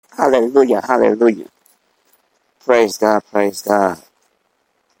Hallelujah, hallelujah. Praise God, praise God.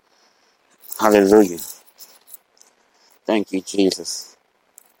 Hallelujah. Thank you, Jesus.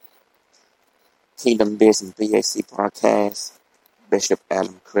 Kingdom Business BAC Podcast, Bishop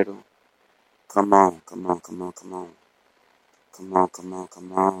Adam Criddle. Come on, come on, come on, come on. Come on, come on,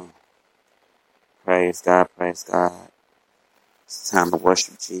 come on. Praise God, praise God. It's time to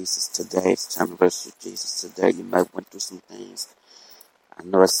worship Jesus today. It's time to worship Jesus today. You might went through some things. I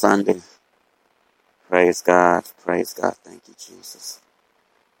know it's Sunday. Praise God, praise God. Thank you, Jesus.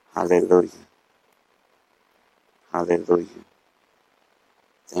 Hallelujah. Hallelujah.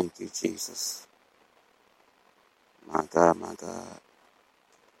 Thank you, Jesus. My God, my God.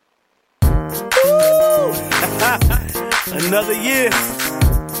 Another year,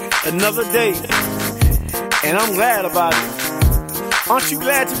 another day, and I'm glad about it. Aren't you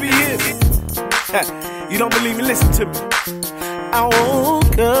glad to be here? You don't believe me? Listen to me. I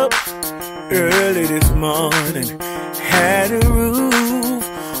woke up early this morning, had a roof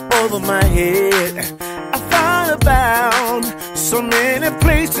over my head. I thought about so many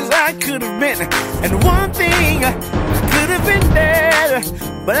places I could have been, and one thing, I could have been dead,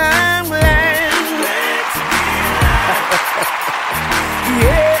 but I'm glad.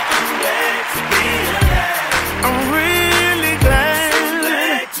 Yeah, I'm glad to be alive. I'm really glad. So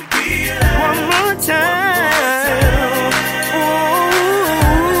glad to be alive. One more time. Ooh,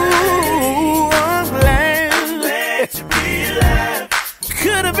 I'm glad to be alive.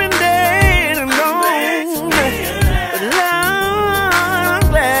 Could have been dead and gone, but I'm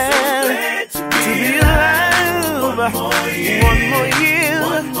glad to be alive. One more year,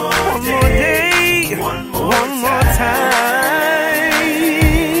 one more day, one more time.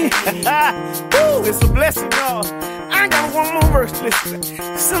 Woo, it's a blessing, y'all. I got one more verse. Listen.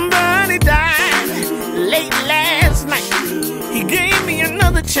 Somebody died late last night. He gave me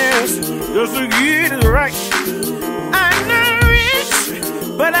another chance just to get it right. I'm not rich,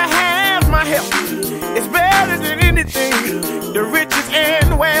 but I have my health. It's better than anything, the riches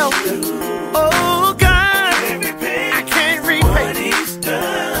and wealth. Oh God, I can't repay.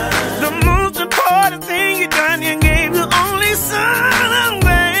 The most important thing you done, you gave your only son. I'm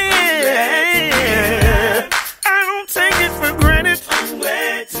glad. I don't take it for granted. I'm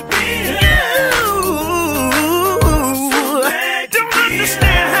glad to be alive. You don't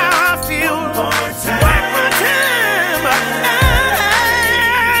understand how I feel. One more time.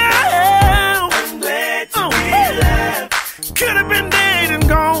 I'm glad to be alive. Could have been dead and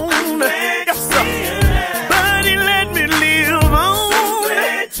gone. Yes, sir. But he let me live on. I'm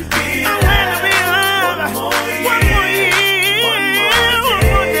glad to be alive. One more year. One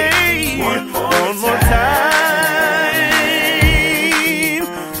more day. One more time.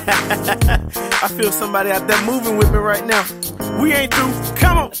 I feel somebody out there moving with me right now. We ain't through.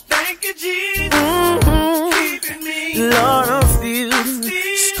 Come on. Thank you, Jesus. Keeping me. Lord, I'm still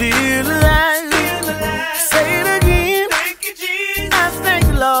alive. Say it again. Thank you, Jesus. I thank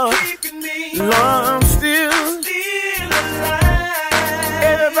you, Lord. Keeping me. Lord, I'm still alive.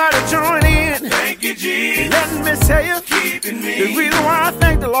 Everybody join in. Thank you, Jesus. Let me tell you. Keeping me. The reason why I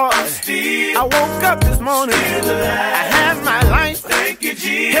thank the Lord. I woke up this morning. I had my life. Thank you,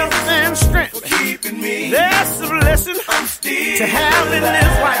 Jesus. Health and strength. Keeping me. That's a blessing to have in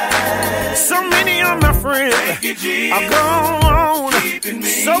this life. So many of my friends are gone.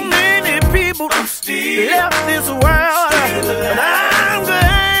 So many people left this world. But I'm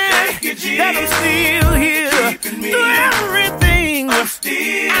glad that I'm still here. Through everything I've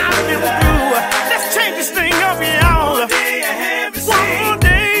been through. Let's change this thing up, y'all. One more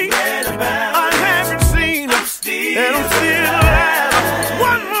day I haven't seen, and I'm still alive.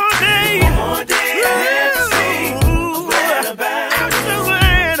 One more day I haven't seen. I'm so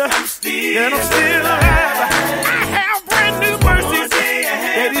glad that I'm still alive. I have brand new mercies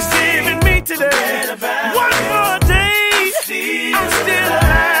that He's giving me today. One more day I'm still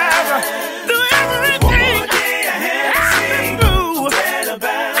alive. Through everything I've been through,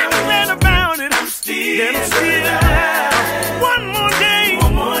 I'm glad about it. That I'm still alive. One more day,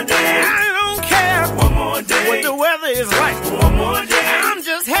 I don't care what the weather is like. I'm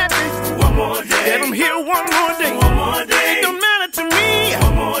just happy that I'm here one more day. It don't matter to me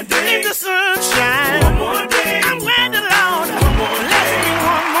if the sun shines. I'm glad the Lord bless me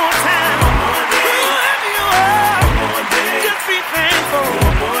one more time. Whoever you are, just be thankful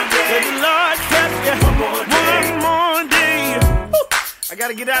that the Lord kept you one more day. Woo. I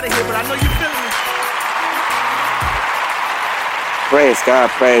gotta get out of here, but I know you're feeling me. Praise God,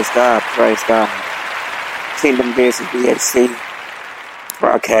 praise God, praise God. Kingdom Business BAC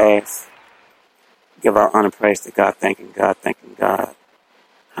broadcast. Give our honor, praise to God, thanking God, thanking God.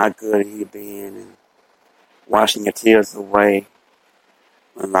 how good He been and washing your tears away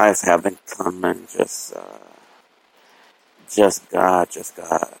when life have been coming. Just God,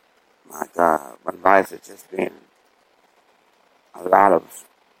 my God. When life has just been a lot of,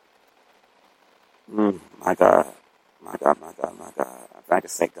 my God. If I can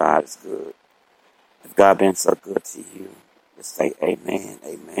say God is good, if God been so good to you, just say amen,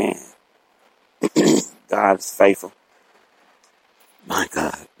 amen. God is faithful. My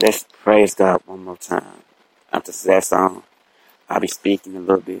God. Let's praise God one more time. After that song, I'll be speaking a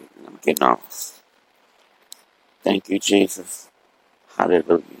little bit and I'm getting off. Thank you, Jesus.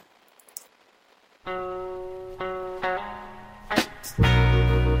 Hallelujah.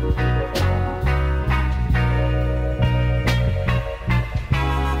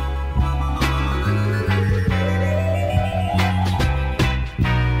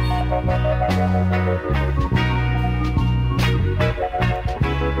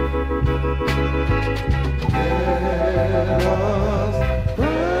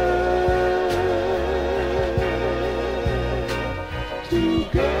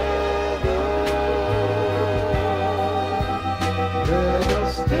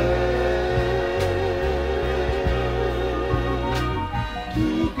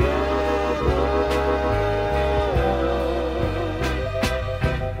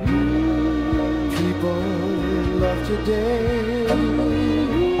 Today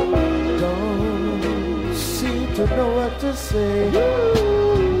don't seem to know what to say.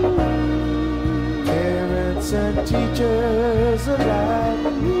 Parents and teachers alike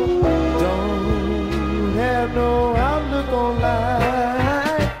don't have no outlook on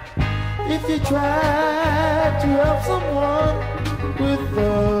life. If you try to help someone with a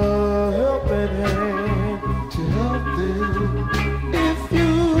helping hand to help them, if you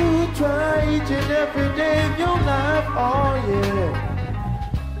try each and every day of your life, oh yeah,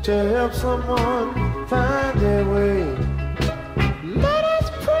 to help someone find their way, let us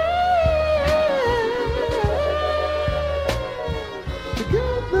pray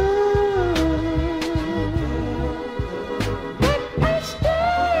together. Let us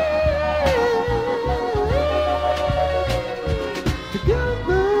stand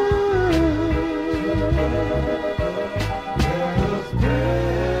together.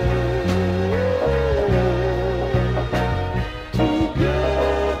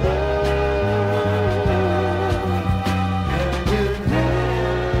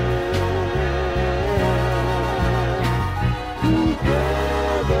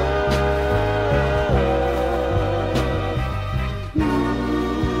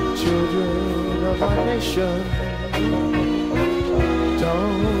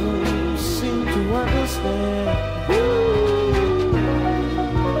 Don't seem to understand.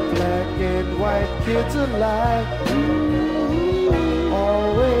 Black and white kids alike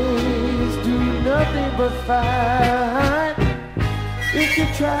always do nothing but fight. If you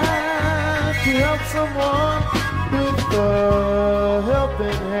try to help someone with a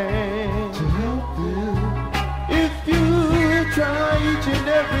helping hand, to help them, if you try each and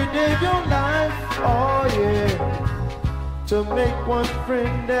every day of your life, oh yeah, to make one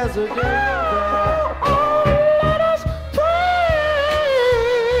friend as a day back. Oh, let us pray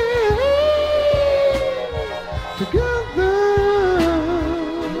together.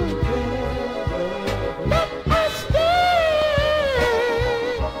 Let us stand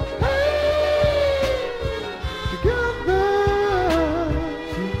together.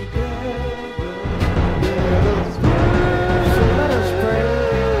 So let us pray.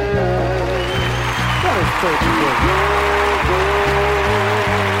 Let us pray together.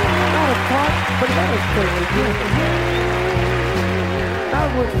 Not apart, but let us pray together. Not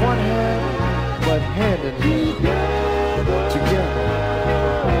with one hand, but hand in hand. Together.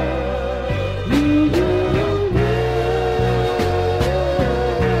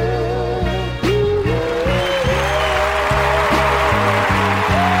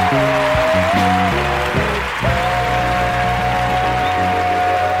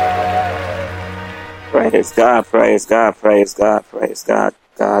 Praise God, praise God, praise God, praise God.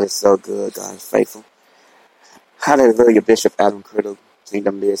 God is so good. God is faithful. Hallelujah, Bishop Adam Criddle,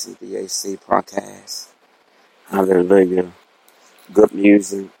 Kingdom Business BAC podcast. Hallelujah. Good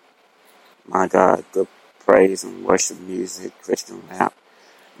music. My God, good praise and worship music, Christian rap,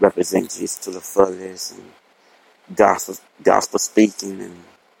 represent Jesus to the fullest, and gospel speaking, and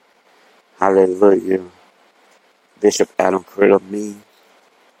hallelujah. Bishop Adam Criddle, me,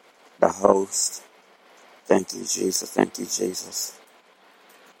 the host. Thank you, Jesus. Thank you, Jesus.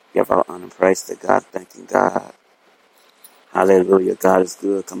 Give our honor and praise to God. Thanking God. Hallelujah. God is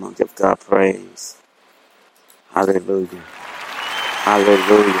good. Come on, give God praise. Hallelujah.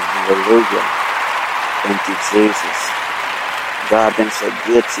 Hallelujah. Hallelujah. Thank you, Jesus. God been so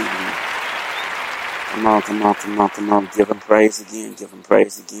good to you. Come on, come on, come on, come on. Give him praise again. Give him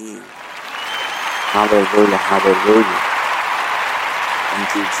praise again. Hallelujah. Hallelujah.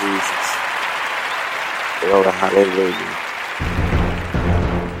 Thank you, Jesus. Glory, hallelujah.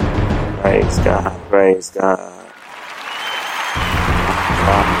 Praise God. Praise God. My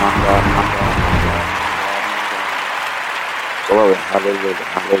God, my God, my God, my God, my God, my God. Glory, hallelujah,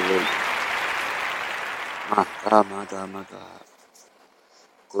 hallelujah. My God, my God, my God.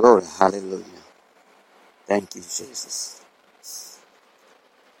 Glory, hallelujah. Thank you, Jesus.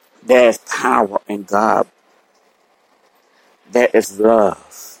 There is power in God. There is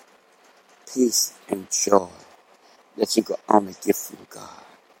love, peace, and joy that you can only get from God.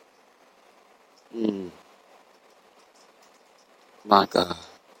 My God.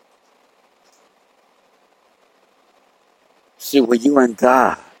 See, when you and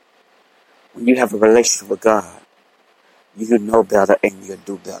God, when you have a relationship with God, you know better and you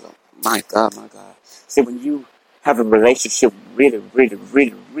do better. My God, my God. See, when you have a relationship really with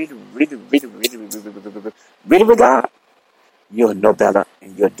God, you'll know better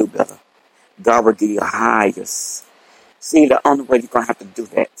and you'll do better. God will give you highest. See, the only way you're going to have to do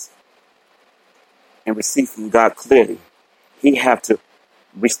that and receive from God clearly, He have to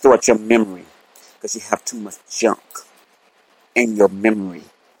restore your memory because you have too much junk in your memory.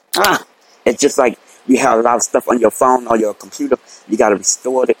 It's just like you have a lot of stuff on your phone or your computer. You got to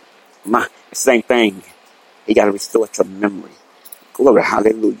restore it. Same thing. You got to restore your memory. Glory,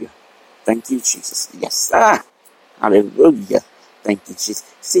 hallelujah. Thank you, Jesus. Yes, sir. Hallelujah. Thank you, Jesus.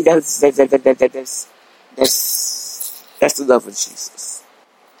 See, that's the love of Jesus.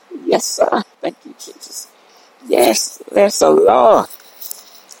 Yes, sir. Thank you, Jesus. Yes, that's the Lord.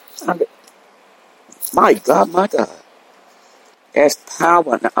 My God, my God. There's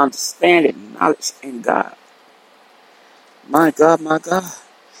power and understanding, knowledge in God. My God, my God.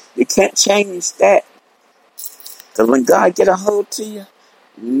 You can't change that. Because when God get a hold to you,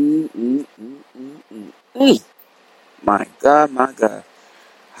 my God, my God.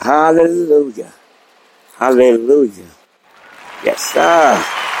 Hallelujah. Hallelujah. Yes, sir.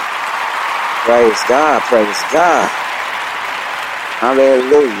 Praise God, praise God.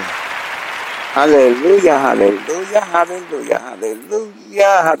 Hallelujah. Hallelujah, hallelujah, hallelujah,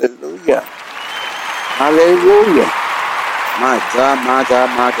 hallelujah, hallelujah. Hallelujah. My God, my God,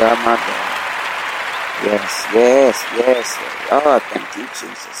 my God, my God. Yes, yes, yes. Oh, thank you,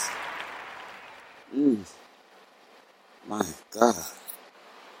 Jesus. My God.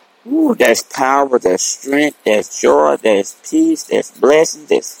 Ooh, there's power, there's strength, there's joy, there's peace, there's blessing,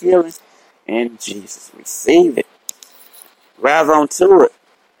 there's healing. In Jesus, receive it. Grab onto it.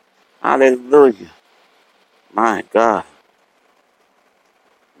 Hallelujah. My God.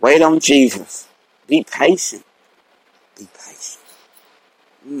 Wait on Jesus. Be patient. Be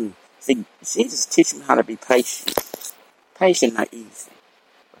patient. See, Jesus teach me how to be patient. Patient not easy.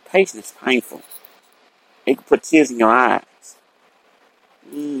 But patient is painful. It can put tears in your eyes.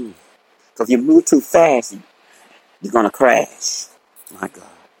 Because if you move too fast, you're going to crash. My God.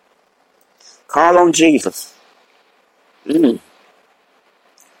 Call on Jesus.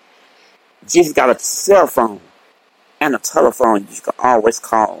 Jesus got a cell phone and a telephone you can always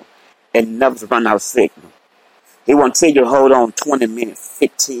call and never run out of signal. He won't tell you to hold on 20 minutes,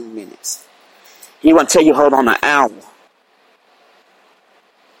 15 minutes. He won't tell you to hold on an hour.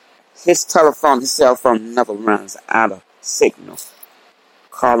 His cell phone never runs out of signal.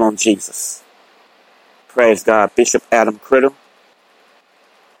 Call on Jesus. Praise God. Bishop Adam Criddle.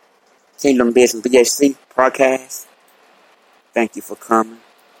 Kingdom Business BHC podcast. Thank you for coming.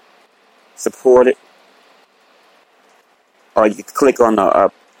 Support it. Or you can click on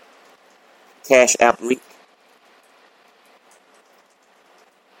the Cash App link.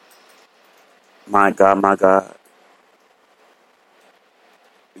 My God, my God.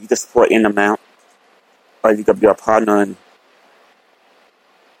 You can support in amount. Or you can be a partner and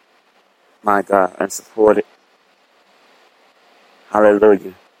my God, and support it.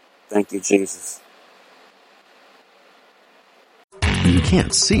 Hallelujah. Thank you, Jesus. You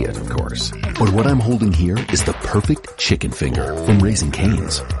can't see it, of course, but what I'm holding here is the perfect chicken finger from Raising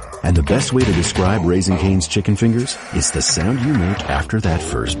Cane's. And the best way to describe Raising Cane's chicken fingers is the sound you make after that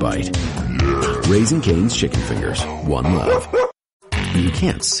first bite. Raising Cane's chicken fingers, one love. You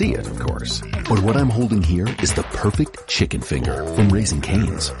can't see it, of course, but what I'm holding here is the perfect chicken finger from Raising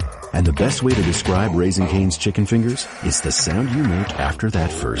Cane's. And the best way to describe Raising Cane's chicken fingers is the sound you make after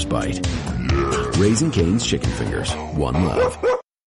that first bite. Raising Cane's chicken fingers, one love.